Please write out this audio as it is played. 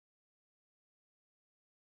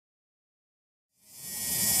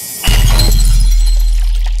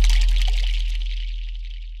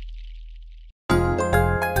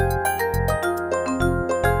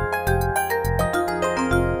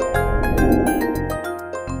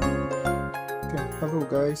Hello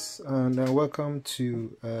guys, and welcome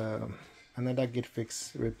to another gate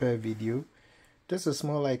fix repair video. This is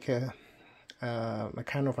more like a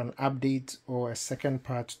kind of an update or a second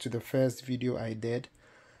part to the first video I did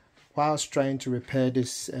whilst trying to repair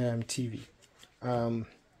this TV.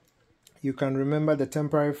 You can remember the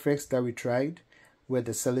temporary fix that we tried with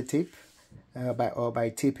the sellotape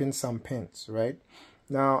by taping some pins, right?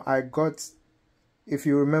 Now if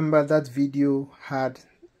you remember, that video had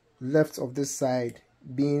left of this side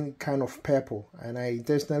being kind of purple, and I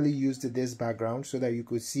intentionally used this background so that you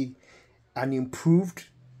could see an improved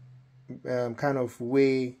kind of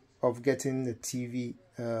way of getting the TV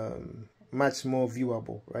much more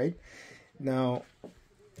viewable. Right now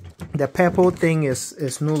the purple thing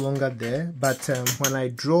is no longer there, but when I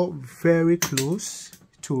draw very close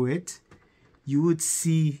to it, you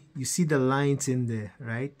see the lines in there,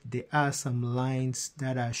 right? There are some lines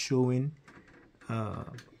that are showing.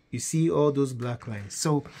 You see all those black lines.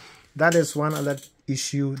 So that is one other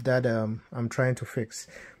issue that I'm trying to fix.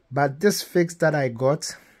 But this fix that I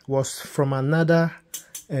got was from another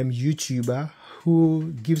YouTuber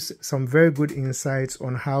who gives some very good insights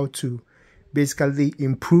on how to basically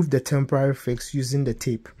improve the temporary fix using the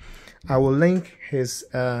tape. I will link his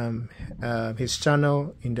channel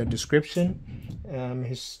in the description.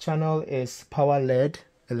 His channel is Power-Led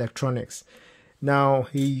Electronics. Now,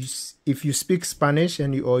 if you speak Spanish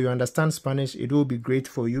or you understand Spanish, it will be great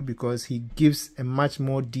for you, because he gives a much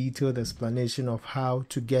more detailed explanation of how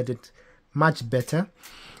to get it much better.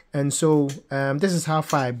 And so this is how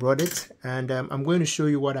far I brought it, and I'm going to show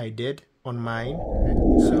you what I did on mine.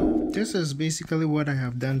 So this is basically what I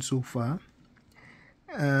have done so far.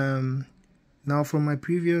 Now, from my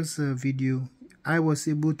previous video, I was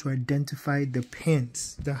able to identify the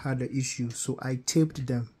pins that had the issue, so I taped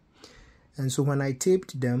them. And so when I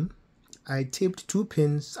taped them, I taped three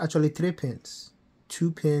pins,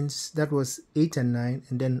 2 pins, that was 8 and 9,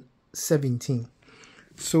 and then 17.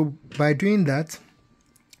 So by doing that,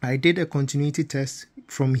 I did a continuity test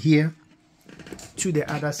from here to the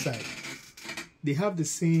other side. They have the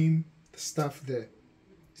same stuff there,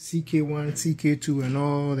 CK1, CK2, and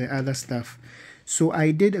all the other stuff. So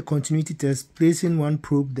I did a continuity test, placing one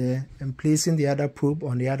probe there and placing the other probe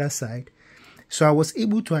on the other side. So I was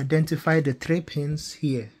able to identify the 3 pins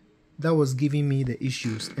here that was giving me the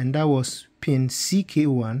issues, and that was pin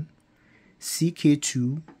CK1,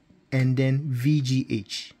 CK2, and then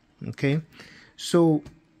VGH. Okay, so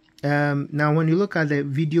now when you look at the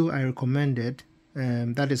video I recommended,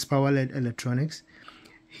 that is Power-Led Electronics,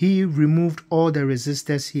 he removed all the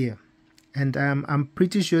resistors here, and I'm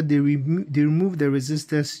pretty sure they removed the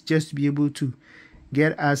resistors just to be able to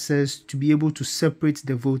get access to be able to separate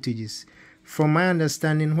the voltages. From my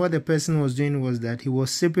understanding, what the person was doing was that he was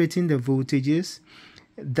separating the voltages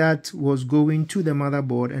that was going to the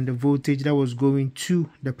motherboard and the voltage that was going to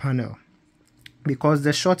the panel, because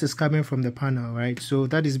the short is coming from the panel, right? So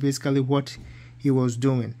that is basically what he was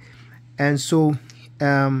doing. And so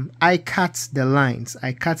I cut the lines.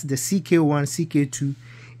 I cut the CK1, CK2,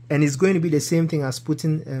 and it's going to be the same thing as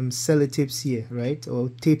putting sellotapes here, right? Or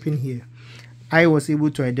taping here. I was able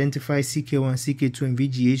to identify CK1, CK2, and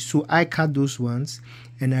VGH, so I cut those ones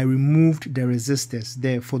and I removed the resistors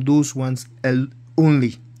there for those ones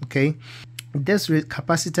only. Okay, this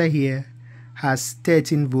capacitor here has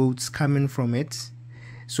 13 volts coming from it,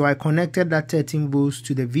 so I connected that 13 volts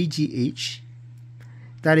to the VGH.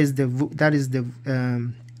 That is the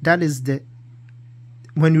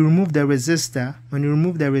when you remove the resistor,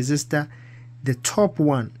 the top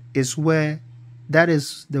one is where that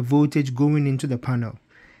is the voltage going into the panel.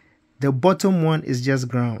 The bottom one is just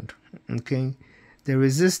ground. Okay, the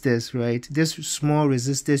resistors, right, this small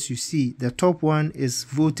resistors you see, the top one is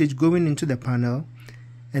voltage going into the panel,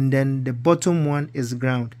 and then the bottom one is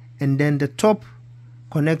ground, and then the top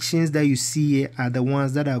connections that you see here are the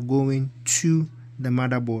ones that are going to the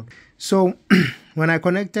motherboard. So when I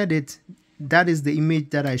connected it, that is the image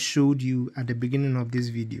that I showed you at the beginning of this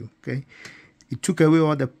video. Okay, it took away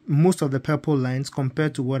most of the purple lines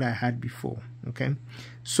compared to what I had before. Okay,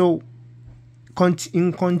 so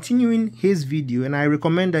in continuing his video, and I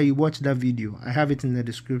recommend that you watch that video, I have it in the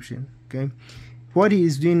description. Okay, what he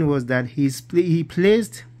is doing was that he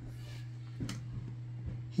placed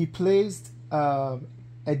a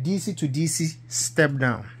DC to DC step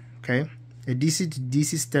down. Okay, a DC to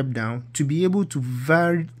DC step down to be able to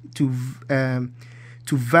vary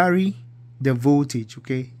the voltage.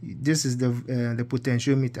 Okay, this is the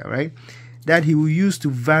potentiometer, right, that he will use to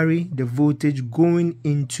vary the voltage going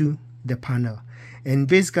into the panel. And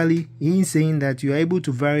basically he's saying that you are able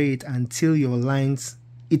to vary it until your lines,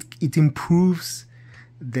 it improves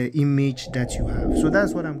the image that you have. So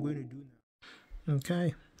that's what I'm going to do now.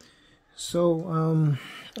 Okay, so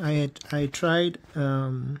I tried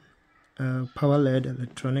power-led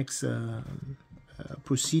electronics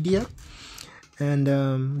procedure, and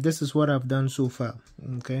this is what I've done so far.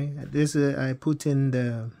 Okay, this I put in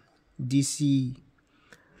the DC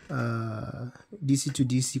to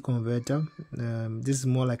DC converter. This is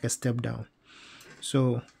more like a step down.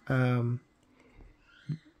 So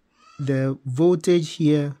the voltage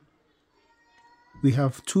here, we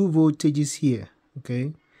have two voltages here.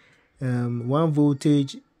 Okay, one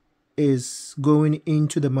voltage is going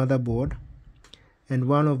into the motherboard, and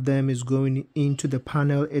one of them is going into the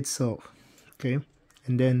panel itself. Okay,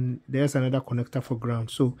 and then there's another connector for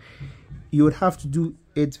ground. So you would have to do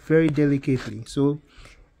it very delicately. So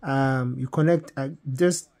you connect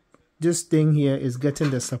this thing here is getting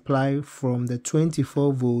the supply from the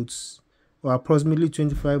 24 volts or approximately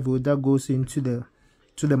 25 volts that goes into the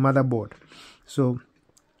motherboard. So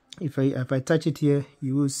if I touch it here,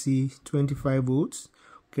 you will see 25 volts.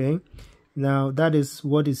 Okay, now that is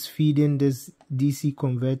what is feeding this DC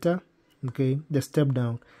converter, okay, the step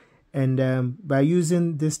down. And by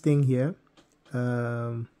using this thing here,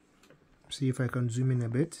 see if I can zoom in a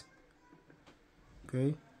bit.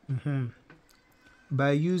 Okay,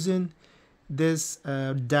 by using this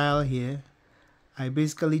dial here, I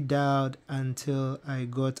basically dialed until I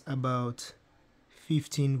got about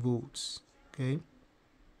 15 volts. Okay,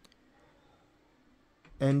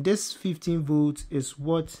 and this 15 volts is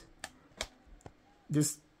what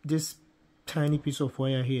this tiny piece of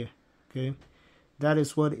wire here, okay, that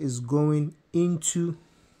is what is going into,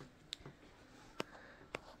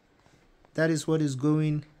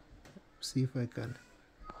 see if I can,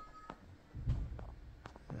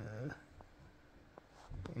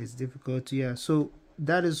 it's difficult, yeah. So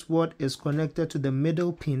that is what is connected to the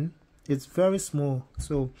middle pin. It's very small,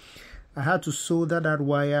 so I had to solder that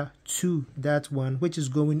wire to that one, which is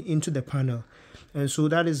going into the panel. And so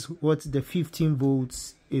that is what the 15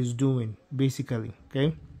 volts is doing, basically.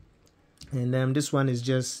 Okay, and this one is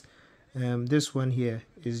just this one here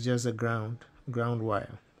is just a ground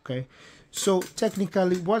wire. Okay, so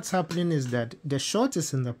technically what's happening is that the short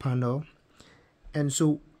is in the panel, and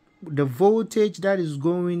so the voltage that is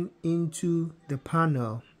going into the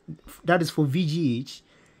panel, that is for VGH,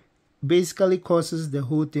 basically causes the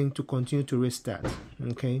whole thing to continue to restart.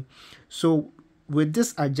 Okay, so with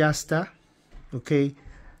this adjuster, okay,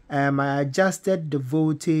 I adjusted the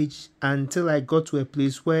voltage until I got to a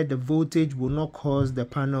place where the voltage will not cause the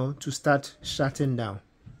panel to start shutting down.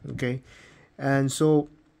 Okay, and so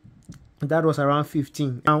that was around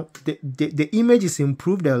 15. Now the image is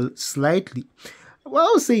improved slightly. Well,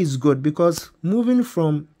 I'll say it's good, because moving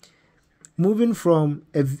from a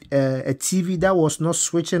TV that was not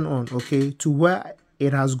switching on, okay, to where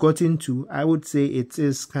it has gotten to, I would say it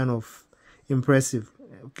is kind of impressive.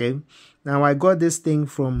 Okay, now I got this thing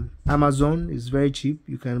from Amazon. It's very cheap.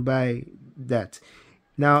 You can buy that.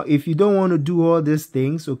 Now if you don't want to do all these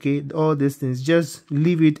things, okay, all these things, just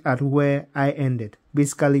leave it at where I ended.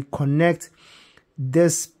 Basically connect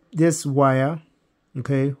this wire,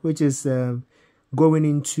 okay, which is going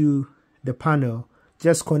into the panel.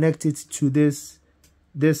 Just connect it to this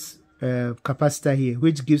capacitor here,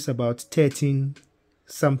 which gives about 13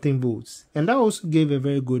 something volts, and that also gave a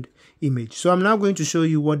very good image. So I'm now going to show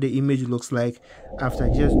you what the image looks like after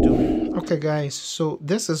just doing. Okay guys, so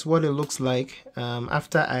this is what it looks like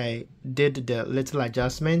after I did the little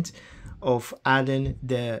adjustment of adding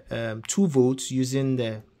the 2 volts using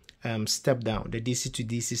the step down, the DC to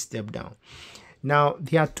DC step down. Now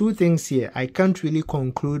there are two things here. I can't really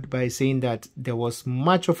conclude by saying that there was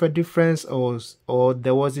much of a difference or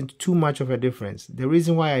there wasn't too much of a difference. The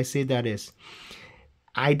reason why I say that is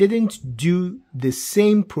I didn't do the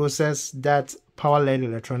same process that power-led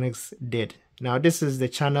electronics did. Now this is the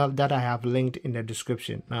channel that I have linked in the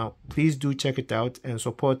description. Now please do check it out and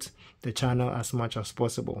support the channel as much as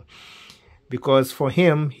possible, because for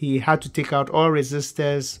him, he had to take out all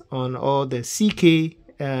resistors on all the CK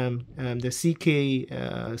from the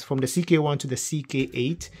CK1 to the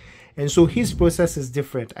CK8, and so his process is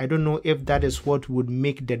different. I don't know if that is what would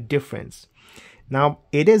make the difference. Now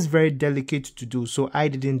it is very delicate to do, so I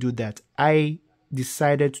didn't do that. I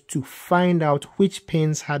decided to find out which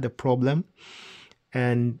pins had the problem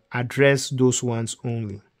and address those ones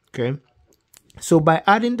only. Okay, so by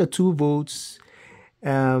adding the 2 volts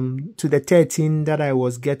to the 13 that I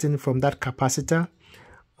was getting from that capacitor,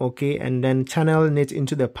 okay, and then channeling it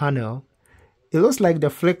into the panel, it looks like the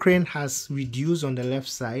flickering has reduced on the left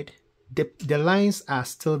side. The lines are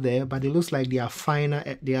still there, but it looks like they are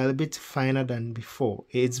finer. They are a bit finer than before.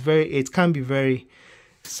 It can be very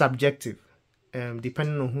subjective,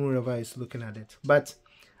 depending on whoever is looking at it. But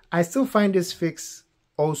I still find this fix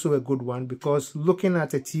also a good one, because looking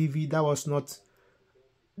at a TV that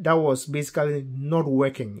was basically not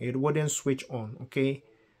working, it wouldn't switch on. Okay,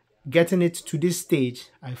 getting it to this stage,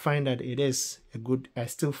 I find that it is a good, I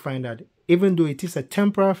still find that even though it is a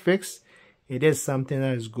temporary fix, it is something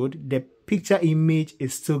that is good. The picture image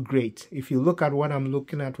is still great. If you look at what I'm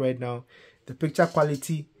looking at right now, the picture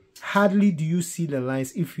quality, hardly do you see the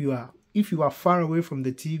lines. If you are far away from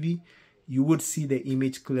the TV, you would see the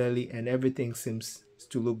image clearly, and everything seems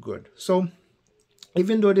to look good. So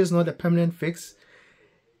even though this is not a permanent fix,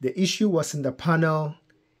 the issue was in the panel.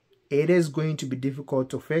 It is going to be difficult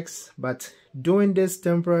to fix, but doing this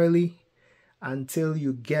temporarily until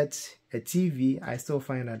you get a TV, I still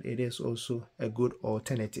find that it is also a good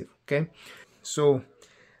alternative. Okay, so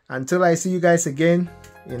until I see you guys again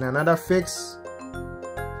in another fix,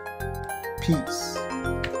 peace.